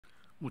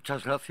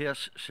Muchas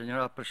gracias,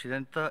 señora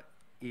presidenta,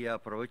 y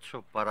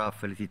aprovecho para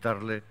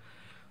felicitarle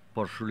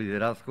por su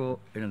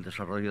liderazgo en el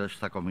desarrollo de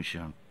esta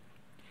comisión.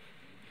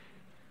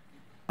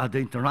 At the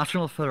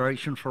International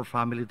Federation for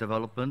Family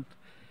Development,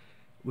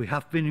 we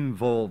have been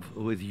involved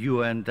with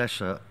UN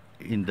DESA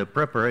in the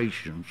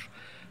preparations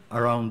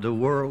around the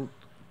world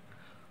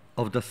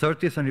of the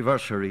 30th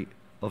anniversary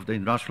of the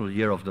International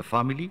Year of the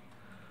Family,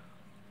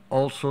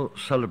 also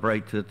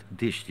celebrated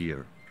this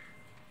year.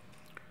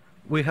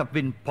 We have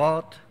been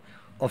part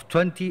of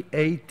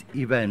 28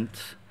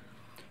 events,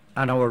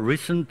 and our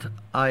recent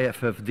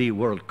IFFD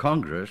World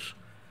Congress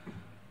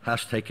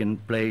has taken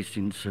place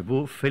in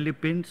Cebu,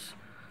 Philippines,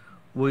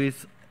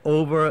 with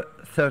over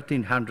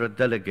 1,300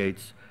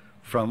 delegates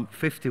from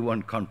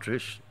 51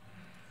 countries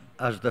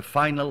as the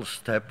final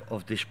step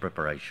of these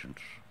preparations.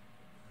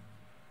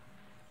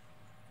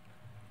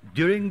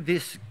 During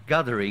this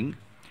gathering,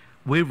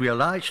 we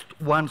realized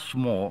once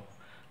more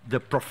the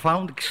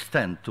profound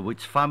extent to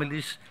which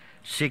families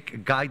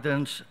seek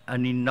guidance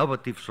and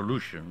innovative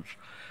solutions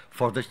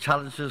for the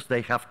challenges they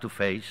have to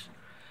face,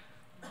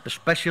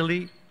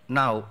 especially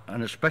now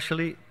and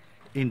especially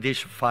in these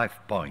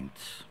 5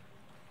 points.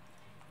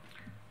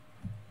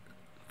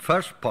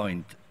 First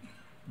point,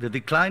 the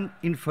decline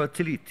in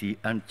fertility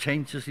and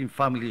changes in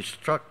family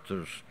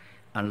structures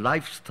and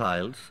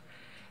lifestyles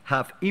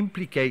have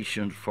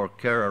implications for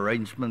care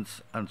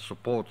arrangements and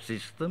support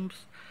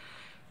systems,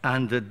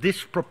 and the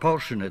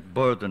disproportionate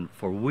burden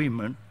for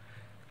women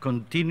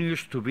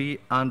continues to be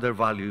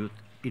undervalued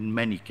in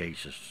many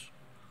cases.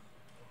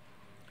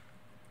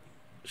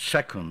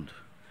 Second,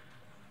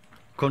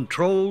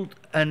 controlled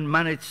and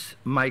managed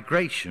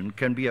migration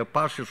can be a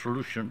partial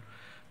solution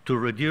to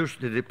reduce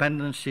the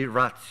dependency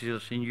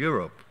ratios in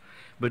Europe,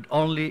 but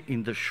only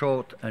in the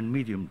short and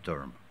medium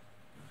term.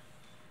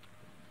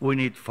 We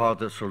need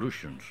further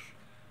solutions.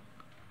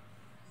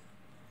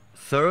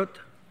 Third,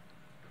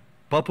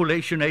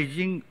 population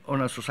aging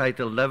on a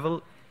societal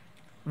level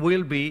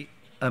will be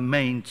a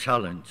main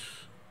challenge.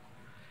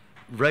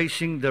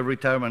 Raising the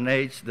retirement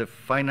age, the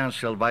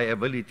financial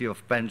viability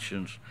of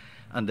pensions,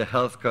 and the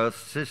healthcare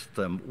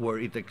system where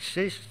it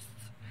exists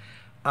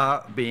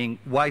are being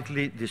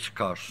widely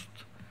discussed,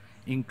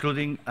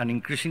 including an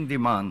increasing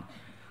demand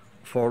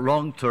for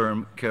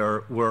long-term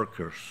care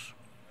workers.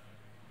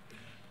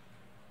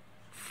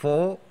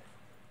 4,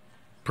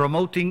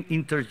 promoting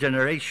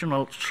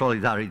intergenerational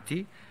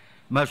solidarity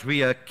must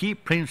be a key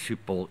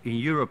principle in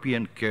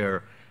European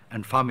care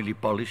and family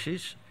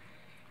policies,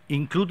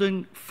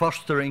 including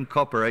fostering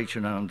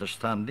cooperation and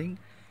understanding,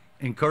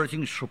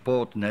 encouraging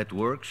support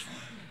networks,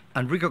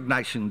 and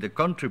recognizing the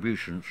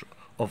contributions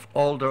of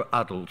older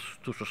adults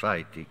to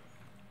society.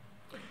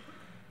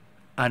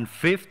 And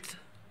 5th,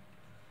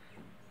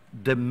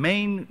 the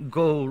main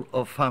goal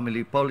of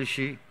family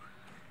policy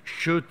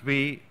should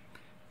be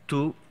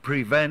to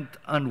prevent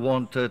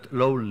unwanted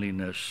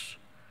loneliness,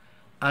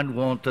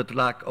 unwanted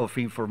lack of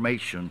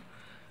information,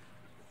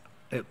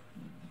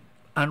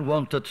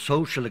 unwanted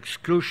social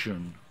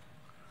exclusion,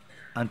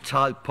 and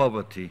child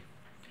poverty,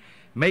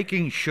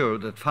 making sure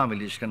that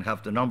families can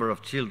have the number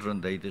of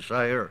children they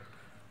desire,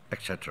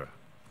 etc.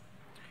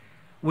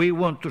 We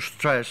want to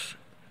stress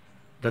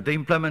that the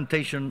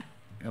implementation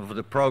of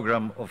the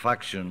Programme of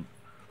Action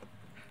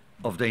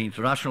of the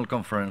International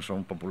Conference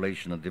on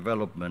Population and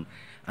Development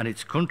and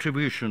its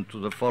contribution to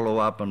the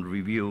follow-up and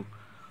review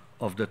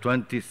of the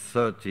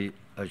 2030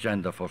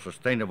 Agenda for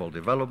Sustainable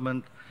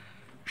Development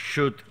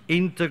should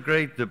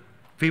integrate the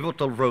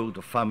pivotal role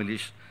of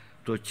families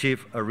to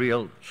achieve a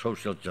real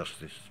social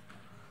justice.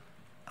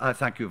 I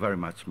thank you very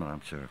much,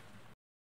 Madam Chair.